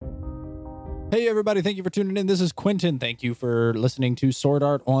Hey everybody, thank you for tuning in. This is Quentin. Thank you for listening to Sword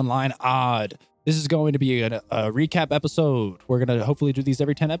Art Online Odd. This is going to be a recap episode. We're going to hopefully do these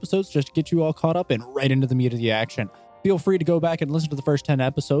every 10 episodes just to get you all caught up and right into the meat of the action. Feel free to go back and listen to the first 10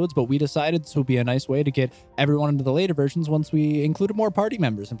 episodes, but we decided this would be a nice way to get everyone into the later versions once we included more party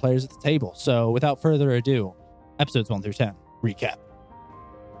members and players at the table. So without further ado, episodes 1 through 10, recap.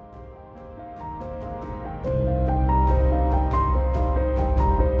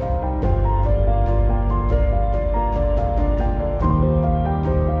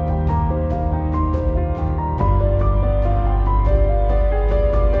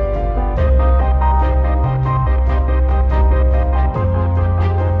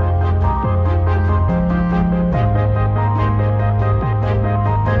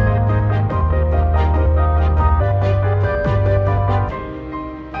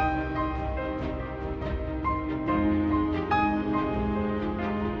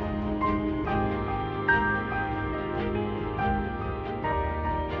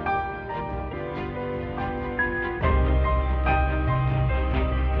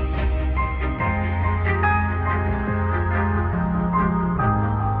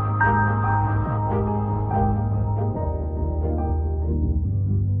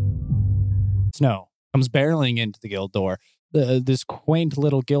 Snow comes barreling into the guild door. This quaint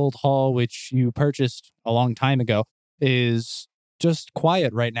little guild hall, which you purchased a long time ago, is just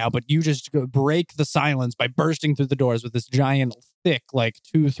quiet right now, but you just break the silence by bursting through the doors with this giant, thick, like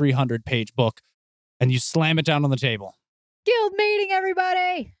 200-300 page book, and you slam it down on the table. Guild meeting,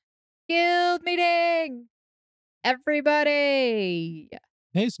 everybody! Guild meeting! Everybody!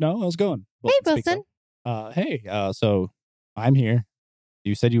 Hey, Snow, how's it going? Hey, Wilson. So I'm here.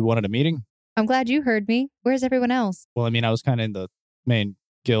 You said you wanted a meeting? I'm glad you heard me. Where's everyone else? Well, I mean, I was kind of in the main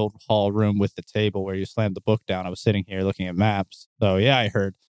guild hall room with the table where you slammed the book down. I was sitting here looking at maps. So, yeah, I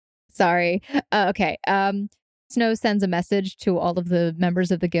heard. Sorry. Okay. Snow sends a message to all of the members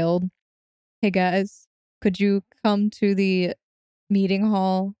of the guild. Hey, guys, could you come to the meeting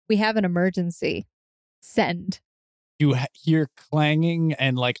hall? We have an emergency. Send. You hear clanging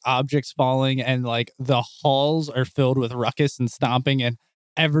and, like, objects falling, and, like, the halls are filled with ruckus and stomping, and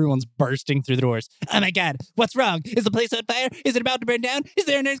everyone's bursting through the doors. Oh my god, what's wrong? Is the place on fire? Is it about to burn down? Is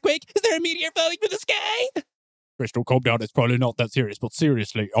there an earthquake? Is there a meteor falling from the sky? Crystal, calm down. It's probably not that serious, but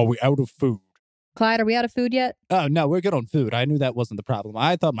seriously, are we out of food? Clyde, are we out of food yet? Oh, no, we're good on food. I knew that wasn't the problem.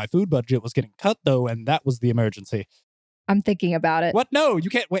 I thought my food budget was getting cut, though, and that was the emergency. I'm thinking about it. What? No, you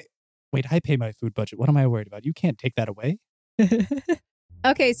can't. Wait, I pay my food budget. What am I worried about? You can't take that away.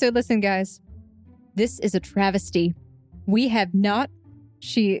 Okay, so listen, guys. This is a travesty. We have not...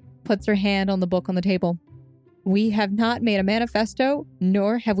 She puts her hand on the book on the table. We have not made a manifesto,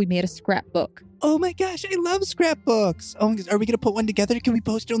 nor have we made a scrapbook. Oh my gosh, I love scrapbooks. Oh, are we going to put one together? Can we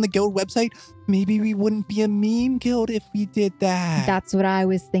post it on the guild website? Maybe we wouldn't be a meme guild if we did that. That's what I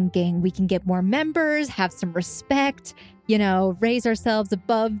was thinking. We can get more members, have some respect, raise ourselves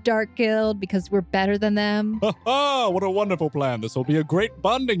above Dark Guild because we're better than them. Ha! What a wonderful plan. This will be a great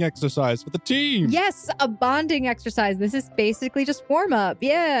bonding exercise for the team. Yes, a bonding exercise. This is basically just warm up.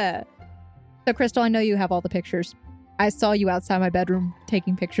 Yeah. So, Crystal, I know you have all the pictures. I saw you outside my bedroom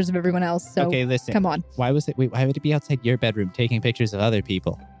taking pictures of everyone else. So, okay, listen. Come on. Why would it be outside your bedroom taking pictures of other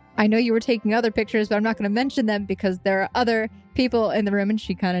people? I know you were taking other pictures, but I'm not going to mention them because there are other people in the room. And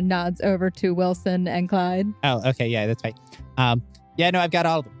she kind of nods over to Wilson and Clyde. Oh, okay. Yeah, that's right. Yeah, no, I've got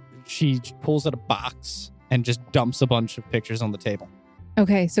all of them. She pulls out a box and just dumps a bunch of pictures on the table.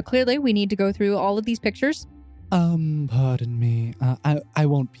 Okay, so clearly we need to go through all of these pictures. Pardon me. I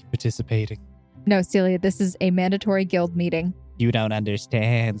won't be participating. No, Celia, this is a mandatory guild meeting. You don't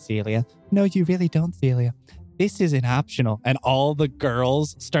understand, Celia. No, you really don't, Celia. This isn't optional. And all the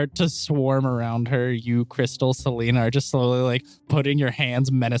girls start to swarm around her. You, Crystal, Selena are just slowly like putting your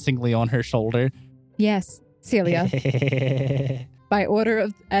hands menacingly on her shoulder. Yes, Celia. By order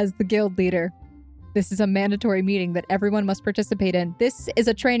as the guild leader, this is a mandatory meeting that everyone must participate in. This is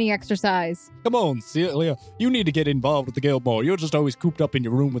a training exercise. Come on, Celia. You need to get involved with the guild more. You're just always cooped up in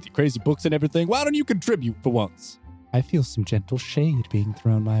your room with your crazy books and everything. Why don't you contribute for once? I feel some gentle shade being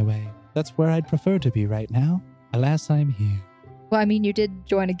thrown my way. That's where I'd prefer to be right now. Alas, I'm here. Well, I mean, you did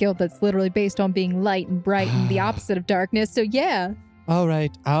join a guild that's literally based on being light and bright and the opposite of darkness, so yeah. All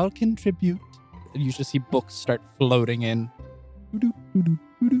right, I'll contribute. You just see books start floating in.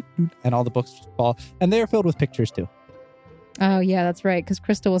 And all the books just fall. And they're filled with pictures, too. Oh, yeah, that's right, because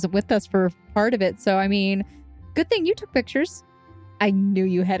Crystal wasn't with us for part of it. So, I mean, good thing you took pictures. I knew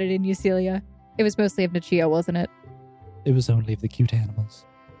you had it in you, Celia. It was mostly of Nichio, wasn't it? It was only of the cute animals.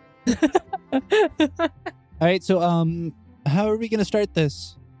 All right, so how are we going to start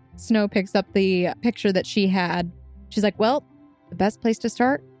this? Snow picks up the picture that she had. She's like, well, the best place to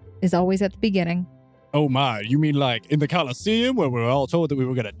start is always at the beginning. Oh my, you mean like in the Coliseum where we were all told that we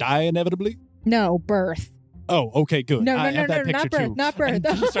were going to die inevitably? No, birth. Oh, okay, good. No, I have that picture not birth, too. not birth.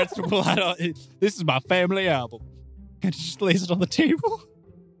 And she starts to pull out, this is my family album. And she just lays it on the table.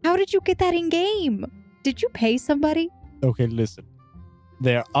 How did you get that in game? Did you pay somebody? Okay, listen.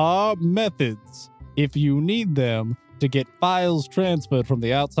 There are methods, if you need them, to get files transferred from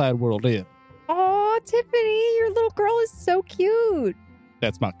the outside world in. Oh, Tiffany, your little girl is so cute.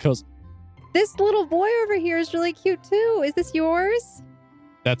 That's my cousin. This little boy over here is really cute too. Is this yours?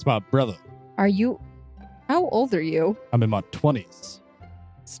 That's my brother. How old are you? I'm in my 20s.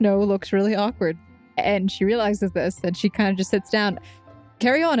 Snow looks really awkward. And she realizes this and she kind of just sits down.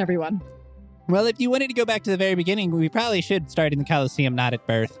 Carry on, everyone. Well, if you wanted to go back to the very beginning, we probably should start in the Coliseum, not at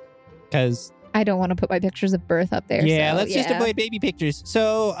birth. Because... I don't want to put my pictures of birth up there. Yeah, so, let's just avoid baby pictures.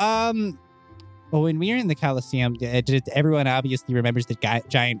 So, well, when we were in the Coliseum, everyone obviously remembers the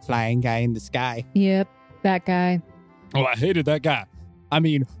giant flying guy in the sky. Yep, that guy. Oh, I hated that guy. I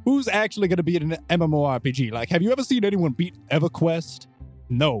mean, who's actually going to be in an MMORPG? Like, have you ever seen anyone beat EverQuest?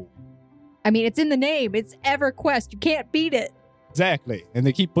 No. I mean, it's in the name. It's EverQuest. You can't beat it. Exactly. And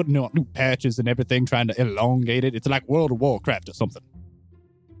they keep putting out new patches and everything, trying to elongate it. It's like World of Warcraft or something.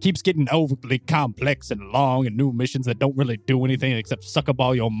 Keeps getting overly complex and long and new missions that don't really do anything except suck up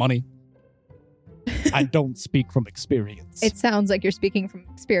all your money. I don't speak from experience. It sounds like you're speaking from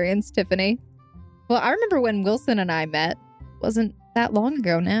experience, Tiffany. Well, I remember when Wilson and I met. Wasn't that long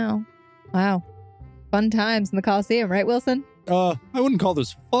ago now. Wow. Fun times in the Coliseum, right, Wilson? I wouldn't call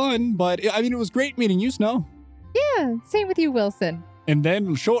this fun, but I mean, it was great meeting you, Snow. Yeah, same with you, Wilson. And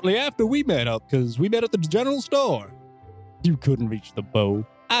then shortly after we met up, because we met at the general store. You couldn't reach the bow.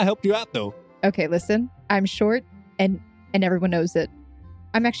 I helped you out, though. Okay, listen. I'm short, and everyone knows it.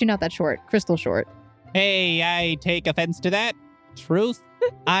 I'm actually not that short. Crystal short. Hey, I take offense to that. Truth,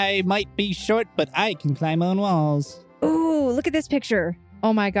 I might be short, but I can climb on walls. Ooh, look at this picture.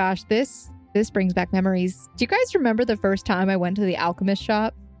 Oh my gosh, this brings back memories. Do you guys remember the first time I went to the alchemist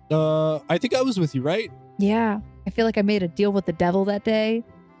shop? I think I was with you, right? Yeah. I feel like I made a deal with the devil that day.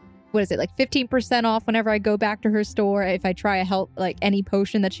 What is it, like 15% off whenever I go back to her store if I try any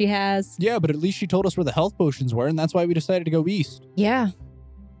potion that she has? Yeah, but at least she told us where the health potions were, and that's why we decided to go east. Yeah.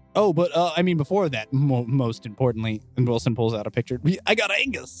 Oh, but I mean, before that, most importantly, and Wilson pulls out a picture. I got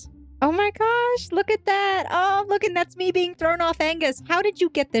Angus. Oh my gosh, look at that. Oh, look, and that's me being thrown off Angus. How did you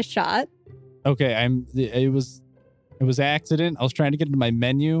get this shot? Okay, it was accident. I was trying to get into my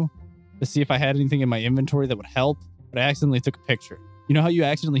menu to see if I had anything in my inventory that would help, but I accidentally took a picture. You know how you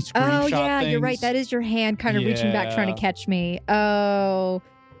accidentally screenshot Oh, yeah, things? You're right. That is your hand kind of reaching back trying to catch me. Oh.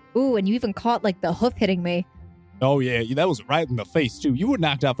 Ooh, and you even caught the hoof hitting me. Oh, yeah, that was right in the face, too. You were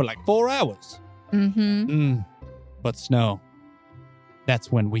knocked out for 4 hours. Mm-hmm. But Snow,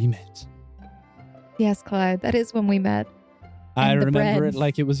 that's when we met. Yes, Clyde, that is when we met. I And the remember bread. it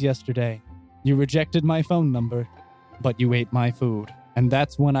like it was yesterday. You rejected my phone number, but you ate my food. And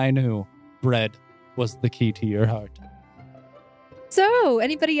that's when I knew bread was the key to your heart. So,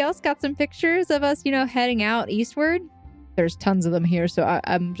 anybody else got some pictures of us, heading out eastward? There's tons of them here, so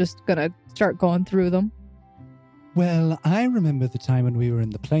I'm just going to start going through them. Well, I remember the time when we were in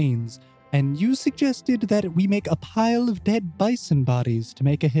the plains, and you suggested that we make a pile of dead bison bodies to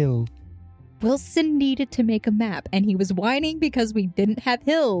make a hill. Wilson needed to make a map, and he was whining because we didn't have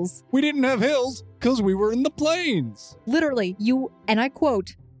hills. We didn't have hills because we were in the plains. Literally, and I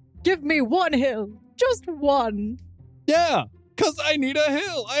quote, "Give me one hill, just one." Yeah, because I need a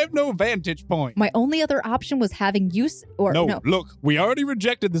hill. I have no vantage point. My only other option was having use or No, look, we already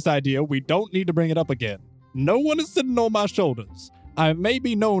rejected this idea. We don't need to bring it up again. No one is sitting on my shoulders. I may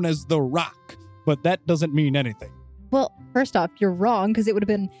be known as the Rock, but that doesn't mean anything. Well, first off, you're wrong because it would have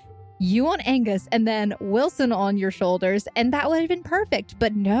been you on Angus and then Wilson on your shoulders, and that would have been perfect.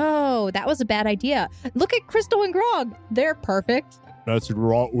 But no, that was a bad idea. Look at Crystal and Grog. They're perfect. That's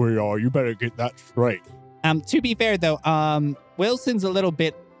right, we are. You better get that straight. To be fair, though, Wilson's a little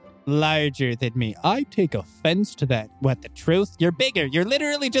bit larger than me. I take offense to that. What, the truth? You're bigger. You're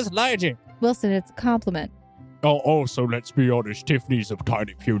literally just larger. Wilson, it's a compliment. Oh, so let's be honest. Tiffany's a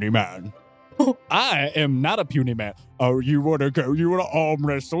tiny, puny man. I am not a puny man. Oh, you want to go? You want to arm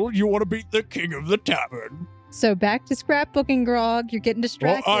wrestle? You want to beat the king of the tavern? So back to scrapbooking, Grog. You're getting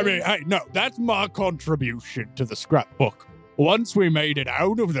distracted. Well, I mean, hey, no, that's my contribution to the scrapbook. Once we made it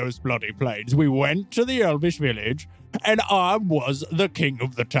out of those bloody plains, we went to the Elvish village, and I was the king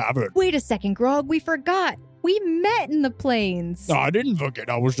of the tavern. Wait a second, Grog. We forgot. We met in the plains. No, I didn't forget.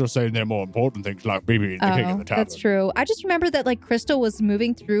 I was just saying there are more important things like me being the king of the tavern. That's true. I just remember that like Crystal was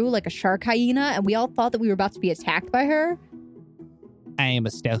moving through like a shark hyena, and we all thought that we were about to be attacked by her. I am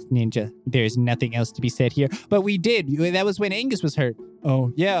a stealth ninja. There's nothing else to be said here. But we did. That was when Angus was hurt.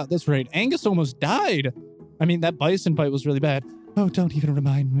 Oh, yeah, that's right. Angus almost died. I mean, that bison fight was really bad. Oh, don't even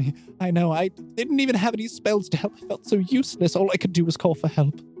remind me. I know. I didn't even have any spells to help. I felt so useless. All I could do was call for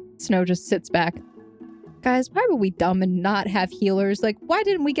help. Snow just sits back. Guys, why were we dumb and not have healers? Like, why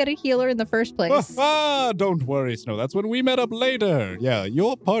didn't we get a healer in the first place? Don't worry, Snow. That's when we met up later. Yeah,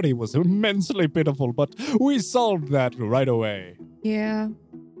 your party was immensely pitiful, but we solved that right away. Yeah.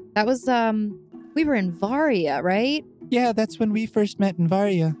 That was, we were in Varia, right? Yeah, that's when we first met in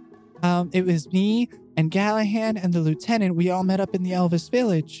Varia. It was me and Gallahan and the lieutenant. We all met up in the Elvis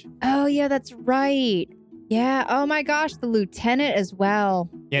village. Oh, yeah, that's right. Yeah, oh my gosh, the lieutenant as well.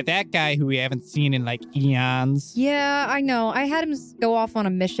 Yeah, that guy who we haven't seen in like eons. Yeah, I know. I had him go off on a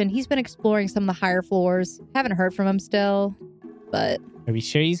mission. He's been exploring some of the higher floors. Haven't heard from him still, but... Are we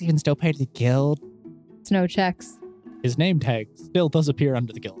sure he's even still part of the guild? Snow checks. His name tag still does appear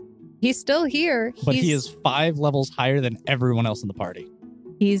under the guild. He's still here. But he is 5 levels higher than everyone else in the party.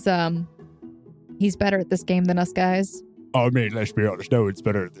 He's better at this game than us guys. I mean, let's be honest, no one's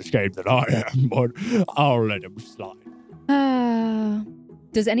better at this game than I am, but I'll let him slide.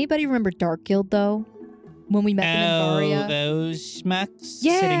 Does anybody remember Dark Guild, though? When we met them in Varia? Those schmucks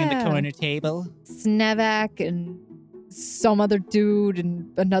sitting in the corner table. Snevak and some other dude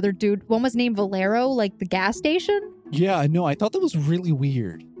and another dude. One was named Valero, like the gas station? Yeah, I know. I thought that was really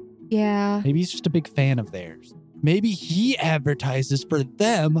weird. Yeah. Maybe he's just a big fan of theirs. Maybe he advertises for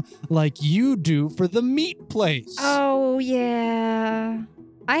them like you do for the meat place. Oh, yeah.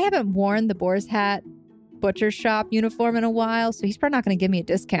 I haven't worn the Boar's Hat butcher shop uniform in a while, so he's probably not going to give me a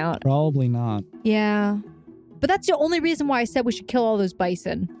discount. Probably not. Yeah. But that's the only reason why I said we should kill all those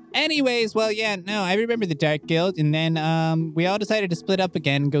bison. Anyways, well, yeah, no, I remember the Dark Guild, and then we all decided to split up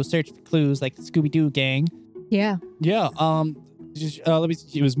again and go search for clues like the Scooby-Doo gang. Yeah. Yeah, let me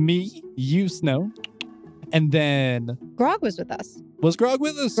see. It was me, you, Snow, and then Grog was with us. Was Grog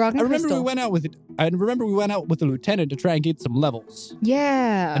with us? Grog and I remember Crystal. we went out with the lieutenant to try and get some levels.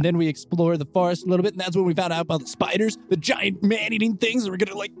 Yeah. And then we explored the forest a little bit, and that's when we found out about the spiders, the giant man-eating things that were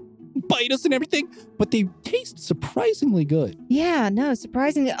gonna like bite us and everything. But they taste surprisingly good. Yeah, no,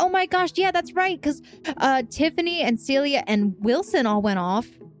 surprisingly. Oh my gosh, yeah, that's right. Because Tiffany and Celia and Wilson all went off.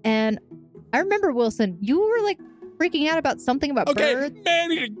 And I remember, Wilson, you were like freaking out about something about birds.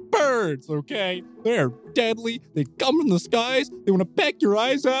 Man-eating birds, okay? They're deadly. They come from the skies. They want to peck your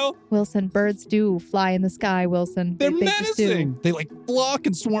eyes out. Wilson, birds do fly in the sky, Wilson. They're They just do. menacing. They like flock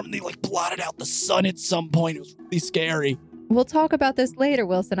and swarm, and they like blotted out the sun at some point. It was really scary. We'll talk about this later,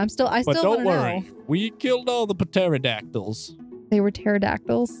 Wilson. I still But don't don't know. worry. We killed all the pterodactyls. They were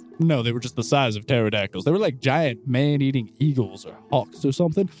pterodactyls. No, they were just the size of pterodactyls. They were like giant man-eating eagles or hawks or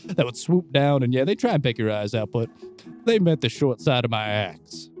something that would swoop down, and yeah, they try and pick your eyes out, but they met the short side of my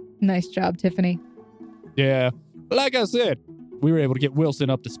axe. Nice job, Tiffany. Yeah, like I said, we were able to get Wilson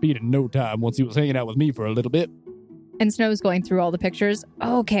up to speed in no time once he was hanging out with me for a little bit. And Snow's going through all the pictures.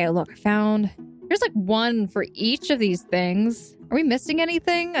 Okay, look, I found... There's like one for each of these things. Are we missing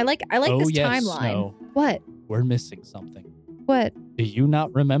anything? I like this timeline. Snow. What? We're missing something. What? Do you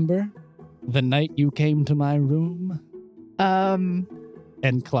not remember the night you came to my room?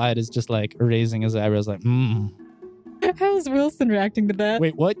 And Clyde is just like raising his eyebrows like, How's Wilson reacting to that?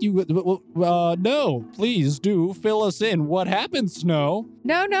 Wait, what? No, please do fill us in. What happened, Snow?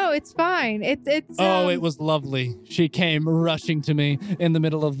 No, it's fine. It's Oh, it was lovely. She came rushing to me in the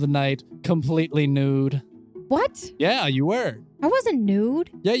middle of the night, completely nude. What? Yeah, you were. I wasn't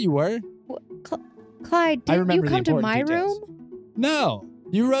nude. Yeah, you were. Clyde, I didn't you remember the come to important my details. room? No,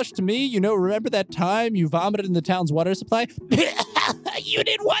 you rushed to me. Remember that time you vomited in the town's water supply? You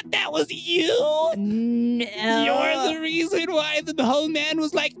did what? That was you? No. You're the reason why the whole man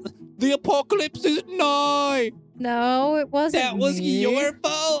was like, the apocalypse is nigh. No, it wasn't. That was me. your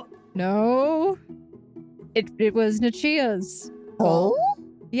fault. No. It was Nachia's. Oh?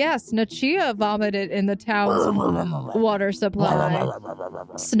 Yes, Nachia vomited in the town's water supply.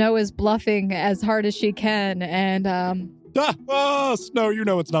 Snow is bluffing as hard as she can, and Snow, you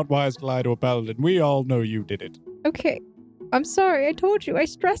know it's not wise to lie to a paladin. We all know you did it. okay. I'm sorry. I told you I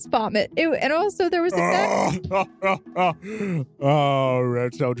stress vomit. And also there was Oh,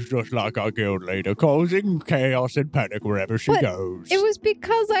 that sounds just like our guild leader, causing chaos and panic wherever she goes. It was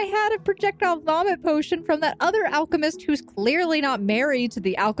because I had a projectile vomit potion from that other alchemist who's clearly not married to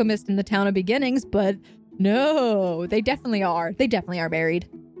the alchemist in the town of beginnings, but no, they definitely are. They definitely are married.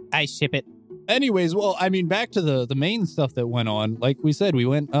 I ship it. Anyways, well, I mean, back to the main stuff that went on. Like we said, we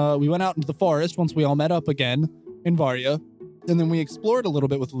went out into the forest once we all met up again in Varia, and then we explored a little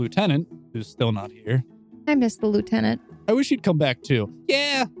bit with the lieutenant, who's still not here. I miss the lieutenant. I wish he'd come back too.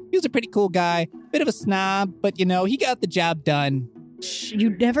 Yeah, he was a pretty cool guy. Bit of a snob, but he got the job done. Shh,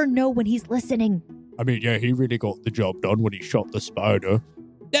 you never know when he's listening. I mean, yeah, he really got the job done when he shot the spider.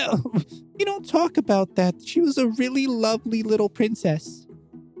 No, you don't talk about that. She was a really lovely little princess.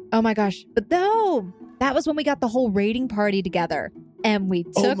 Oh my gosh. But no, that was when we got the whole raiding party together. And we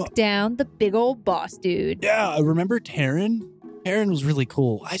took down the big old boss dude. Yeah, I remember Taryn. Taryn was really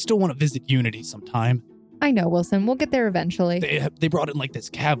cool. I still want to visit Unity sometime. I know, Wilson. We'll get there eventually. They brought in like this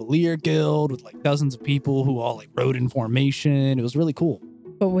Cavalier guild with like dozens of people who all like rode in formation. It was really cool.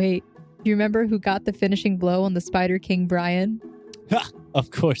 But wait, do you remember who got the finishing blow on the Spider King Brian? Ha!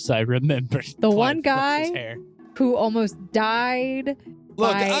 Of course I remember. The one guy who almost died.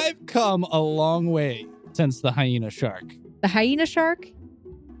 Look, I've come a long way since the hyena shark. The hyena shark,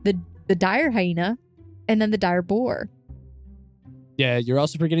 the dire hyena, and then the dire boar. Yeah, you're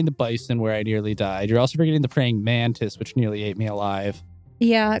also forgetting the bison where I nearly died. You're also forgetting the praying mantis, which nearly ate me alive.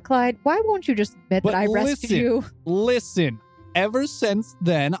 Yeah, Clyde, why won't you just admit that I rescued you? Listen, ever since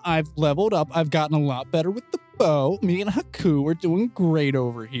then, I've leveled up. I've gotten a lot better with the bow. Me and Haku are doing great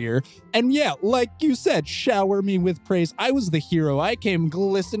over here. And yeah, like you said, shower me with praise. I was the hero. I came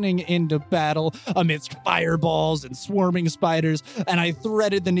glistening into battle amidst fireballs and swarming spiders, and I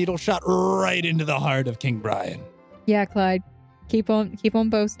threaded the needle shot right into the heart of King Brian. Yeah, Clyde. Keep on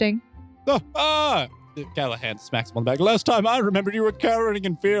boasting. Callahan smacks him on the back. Last time I remembered, you were cowering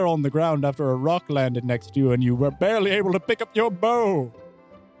in fear on the ground after a rock landed next to you and you were barely able to pick up your bow.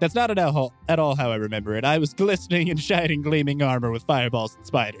 That's not at all how I remember it. I was glistening in shining, gleaming armor with fireballs and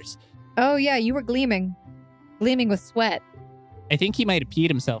spiders. Oh, yeah, you were gleaming with sweat. I think he might have peed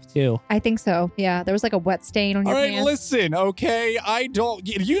himself, too. I think so, yeah. There was like a wet stain on your pants. All right, listen, okay?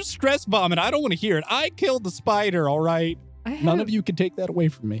 You stress vomit. I don't want to hear it. I killed the spider, all right? None of you can take that away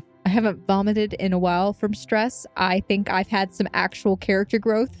from me. I haven't vomited in a while from stress. I think I've had some actual character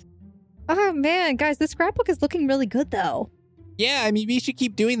growth. Oh, man, guys, this scrapbook is looking really good, though. Yeah, I mean, we should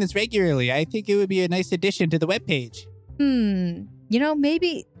keep doing this regularly. I think it would be a nice addition to the webpage.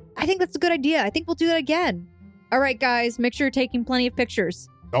 Maybe. I think that's a good idea. I think we'll do that again. All right, guys, make sure you're taking plenty of pictures.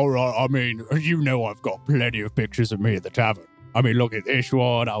 All right, I mean, I've got plenty of pictures of me at the tavern. I mean, look at this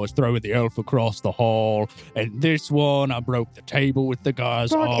one. I was throwing the elf across the hall. And this one, I broke the table with the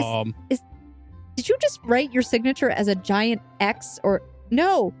guy's arm. Did you just write your signature as a giant X or...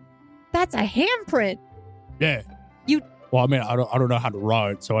 No, that's a handprint. Yeah. Well, I mean, I don't know how to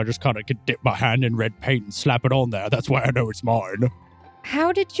write, so I just kind of could dip my hand in red paint and slap it on there. That's why I know it's mine.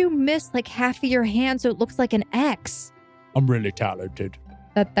 How did you miss like half of your hand so it looks like an X? I'm really talented.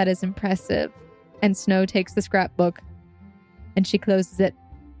 That is impressive. And Snow takes the scrapbook and she closes it.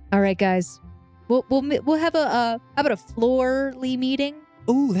 All right, guys. We'll have how about a floorly meeting?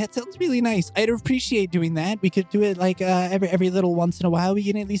 Oh, that sounds really nice. I'd appreciate doing that. We could do it like every little once in a while. We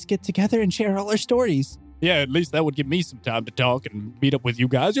can at least get together and share all our stories. Yeah, at least that would give me some time to talk and meet up with you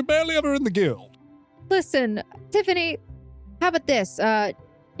guys. You're barely ever in the guild. Listen, Tiffany, how about this?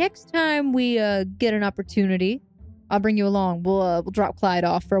 Next time we get an opportunity, I'll bring you along. We'll drop Clyde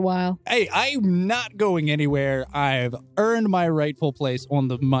off for a while. Hey, I'm not going anywhere. I've earned my rightful place on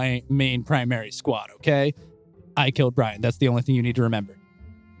my main primary squad, okay? I killed Brian. That's the only thing you need to remember.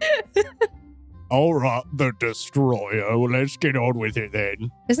 All right, the Destroyer. Well, let's get on with it then.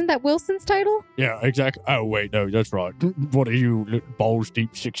 Isn't that Wilson's title? Yeah, exactly. Oh, wait, no, that's right. What are you, Balls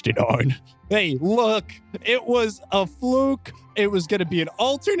Deep 69? Hey, look, it was a fluke. It was going to be an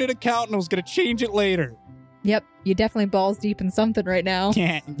alternate account, and I was going to change it later. Yep, you definitely balls deep in something right now.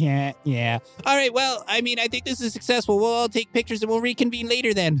 Yeah. All right, well, I mean, I think this is successful. We'll all take pictures, and we'll reconvene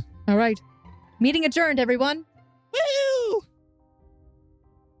later then. All right. Meeting adjourned, everyone. Woo!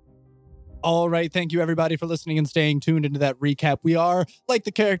 All right, thank you everybody for listening and staying tuned into that recap. We are, like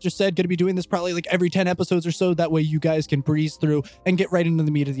the character said, going to be doing this probably like every 10 episodes or so. That way you guys can breeze through and get right into the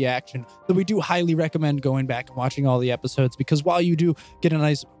meat of the action. But we do highly recommend going back and watching all the episodes, because while you do get a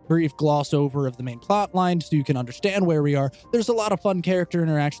nice brief gloss over of the main plot line so you can understand where we are, there's a lot of fun character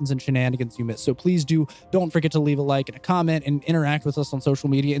interactions and shenanigans you miss. So please don't forget to leave a like and a comment and interact with us on social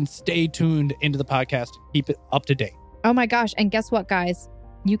media and stay tuned into the podcast. Keep it up to date. Oh my gosh. And guess what, guys?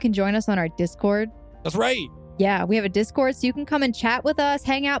 You can join us on our Discord. That's right. Yeah, we have a Discord, so you can come and chat with us,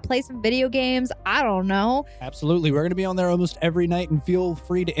 hang out, play some video games. I don't know. Absolutely. We're going to be on there almost every night, and feel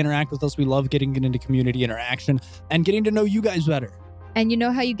free to interact with us. We love getting into community interaction and getting to know you guys better. And you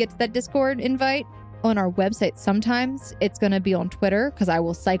know how you get to that Discord invite? On our website. Sometimes it's going to be on Twitter, because I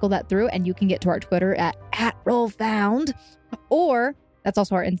will cycle that through, and you can get to our Twitter at @RollFound, or that's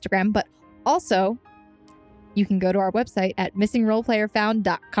also our Instagram. But also, you can go to our website at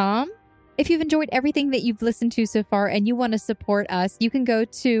missingroleplayerfound.com. If you've enjoyed everything that you've listened to so far and you want to support us, you can go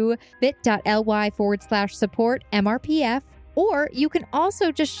to bit.ly/support MRPF, or you can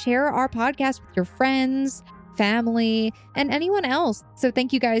also just share our podcast with your friends, family, and anyone else. So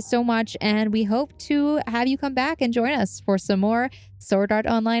thank you guys so much, and we hope to have you come back and join us for some more Sword Art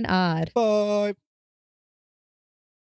Online Odd. Bye.